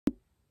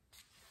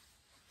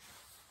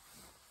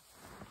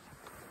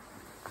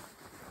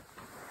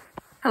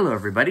Hello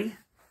everybody,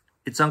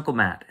 it's Uncle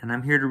Matt, and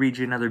I'm here to read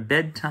you another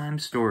bedtime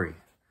story.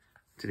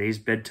 Today's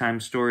bedtime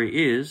story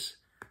is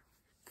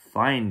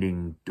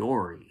Finding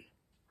Dory.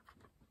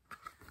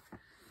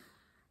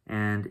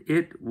 And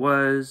it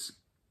was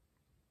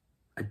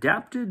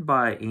adapted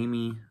by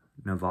Amy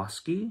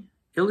Novesky,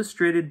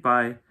 illustrated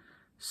by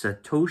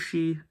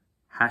Satoshi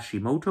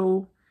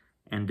Hashimoto,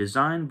 and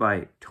designed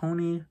by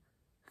Tony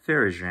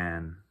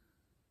Fejeran.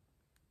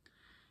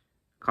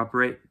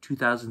 Copyright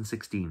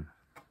 2016.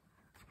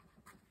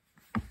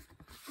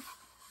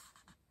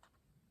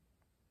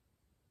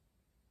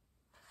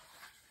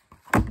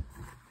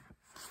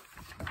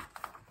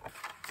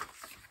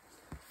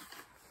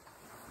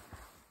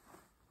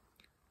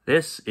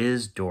 This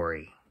is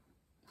Dory.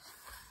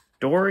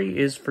 Dory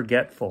is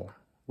forgetful.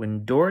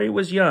 When Dory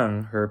was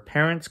young, her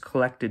parents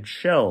collected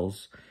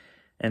shells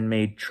and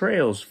made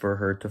trails for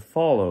her to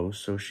follow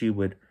so she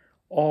would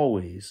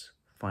always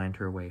find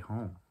her way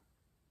home.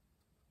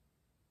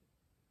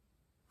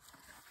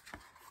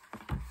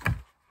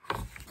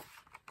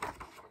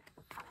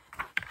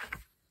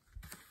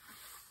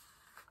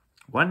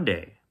 One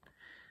day,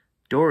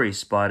 Dory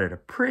spotted a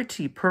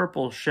pretty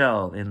purple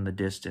shell in the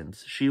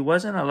distance. She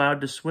wasn't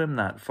allowed to swim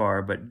that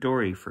far, but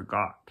Dory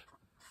forgot.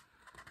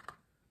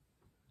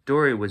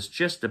 Dory was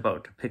just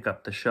about to pick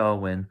up the shell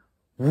when,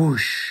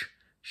 whoosh,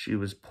 she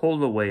was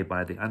pulled away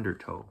by the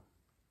undertow.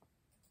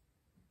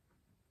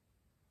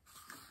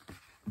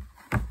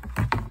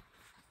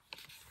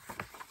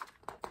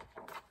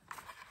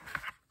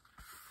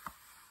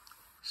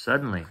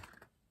 Suddenly,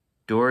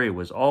 Dory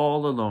was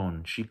all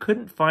alone. She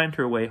couldn't find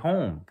her way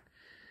home.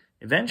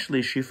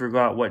 Eventually, she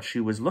forgot what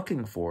she was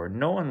looking for.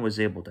 No one was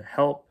able to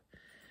help.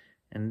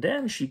 And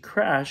then she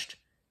crashed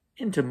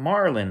into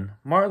Marlin.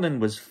 Marlin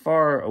was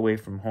far away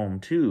from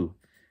home, too.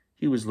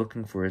 He was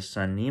looking for his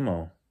son,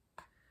 Nemo.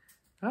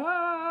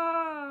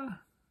 Ah!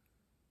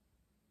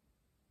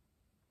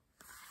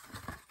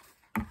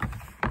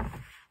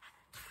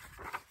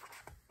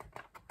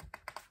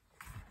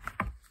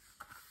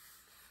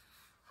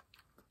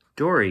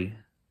 Dory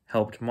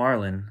helped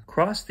Marlin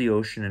cross the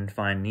ocean and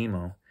find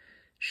Nemo.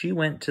 She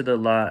went to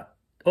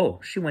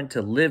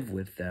live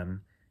with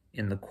them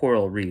in the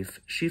coral reef.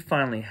 She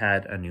finally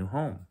had a new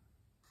home.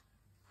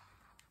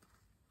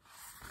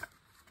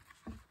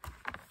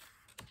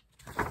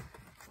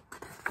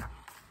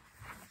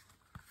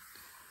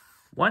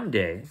 One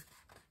day,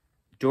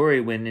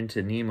 Dory went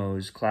into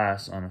Nemo's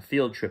class on a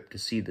field trip to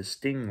see the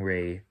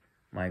stingray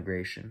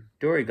migration.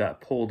 Dory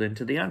got pulled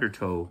into the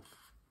undertow.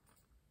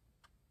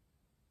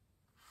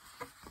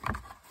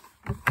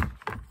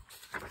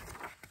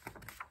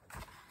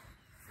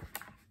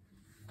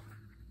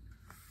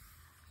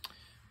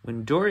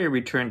 When Dory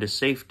returned to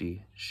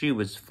safety, she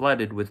was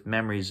flooded with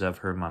memories of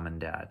her mom and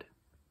dad.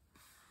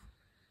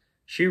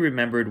 She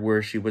remembered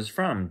where she was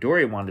from.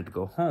 Dory wanted to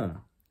go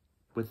home.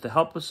 With the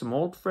help of some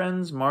old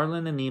friends,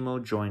 Marlin and Nemo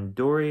joined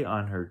Dory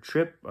on her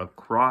trip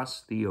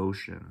across the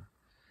ocean,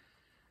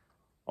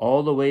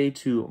 all the way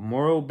to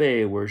Morro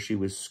Bay, where she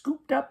was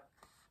scooped up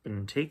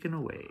and taken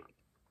away.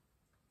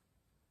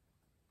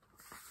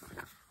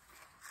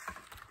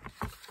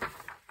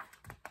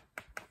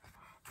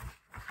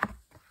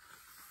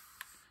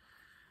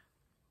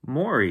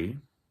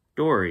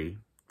 Dory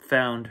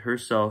found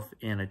herself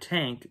in a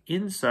tank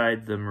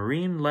inside the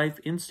Marine Life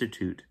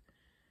Institute.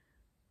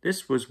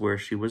 This was where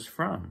she was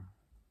from.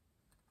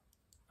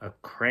 A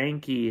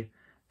cranky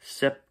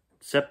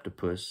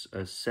septopus,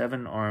 a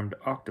seven-armed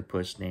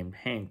octopus named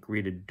Hank,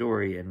 greeted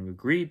Dory and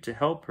agreed to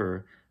help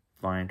her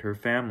find her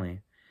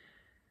family.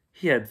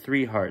 He had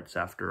 3 hearts,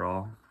 after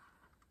all.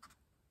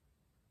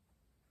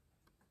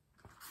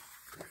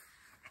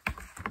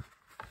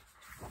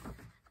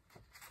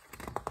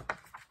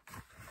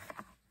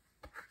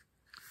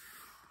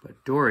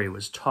 But Dory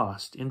was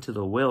tossed into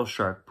the whale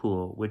shark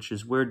pool, which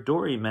is where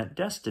Dory met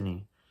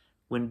Destiny.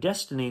 When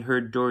Destiny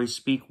heard Dory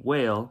speak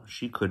whale,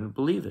 she couldn't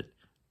believe it.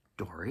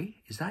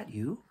 Dory, is that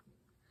you?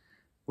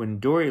 When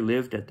Dory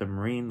lived at the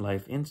Marine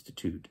Life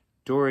Institute,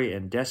 Dory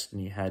and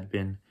Destiny had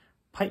been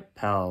pipe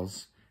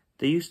pals.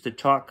 They used to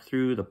talk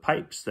through the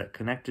pipes that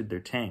connected their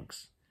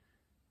tanks.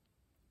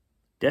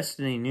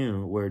 Destiny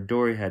knew where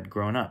Dory had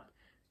grown up.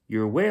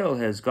 Your whale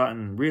has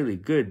gotten really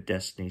good,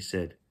 Destiny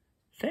said.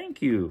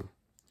 Thank you.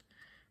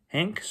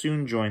 Hank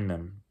soon joined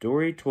them.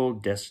 Dory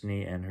told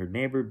Destiny and her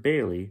neighbor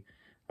Bailey,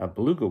 a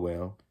beluga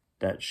whale,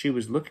 that she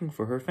was looking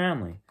for her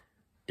family.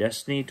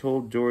 Destiny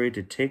told Dory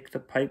to take the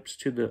pipes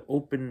to the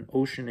open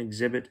ocean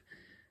exhibit.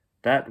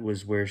 That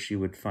was where she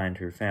would find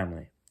her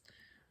family.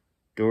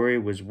 Dory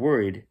was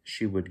worried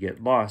she would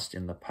get lost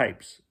in the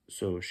pipes,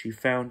 so she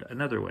found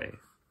another way.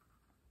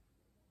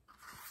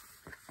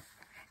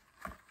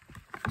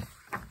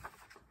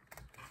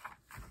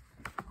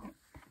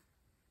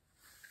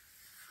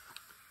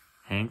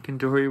 Hank and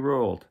Dory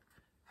rolled,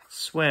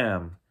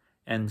 swam,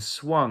 and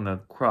swung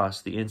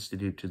across the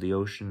Institute to the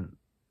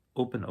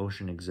open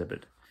ocean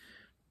exhibit.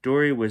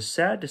 Dory was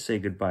sad to say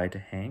goodbye to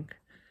Hank.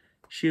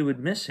 She would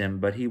miss him,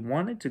 but he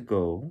wanted to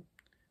go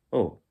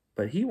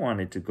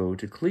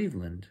to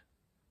Cleveland.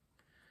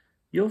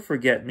 You'll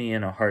forget me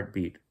in a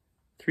heartbeat.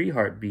 3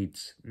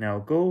 heartbeats. Now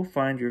go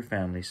find your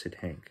family, said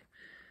Hank.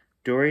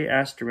 Dory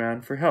asked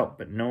around for help,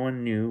 but no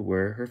one knew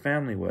where her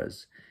family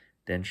was.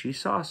 Then she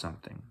saw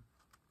something.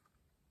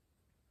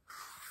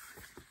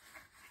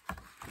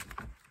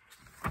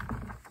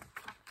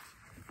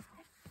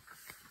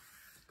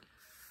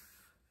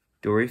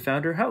 Dory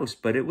found her house,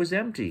 but it was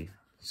empty.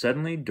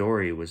 Suddenly,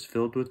 Dory was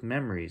filled with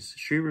memories.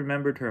 She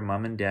remembered her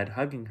mom and dad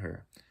hugging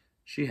her.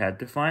 She had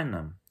to find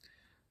them.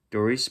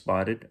 Dory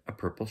spotted a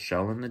purple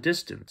shell in the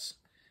distance.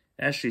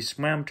 As she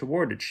swam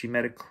toward it, she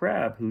met a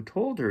crab who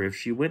told her if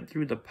she went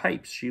through the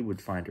pipes, she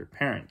would find her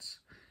parents.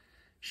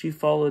 She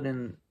followed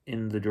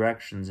in the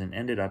directions and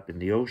ended up in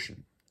the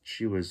ocean.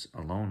 She was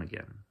alone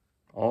again,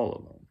 all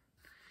alone.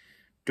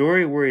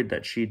 Dory worried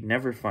that she'd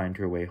never find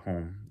her way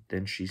home.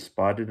 Then she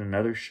spotted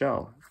another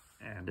shell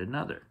and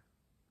another.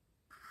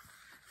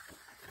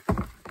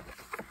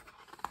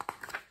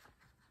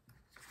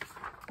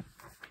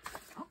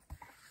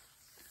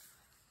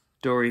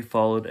 Dory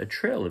followed a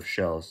trail of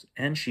shells,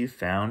 and she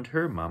found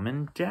her mom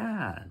and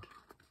dad.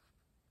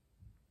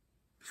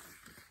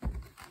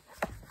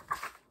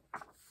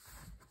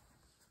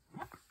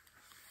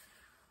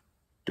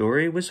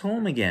 Dory was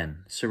home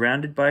again,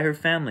 surrounded by her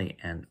family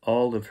and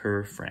all of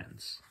her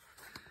friends.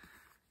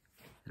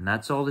 And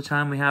that's all the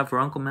time we have for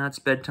Uncle Matt's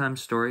bedtime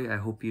story. I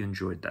hope you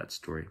enjoyed that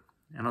story.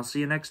 And I'll see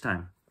you next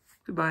time.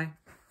 Goodbye.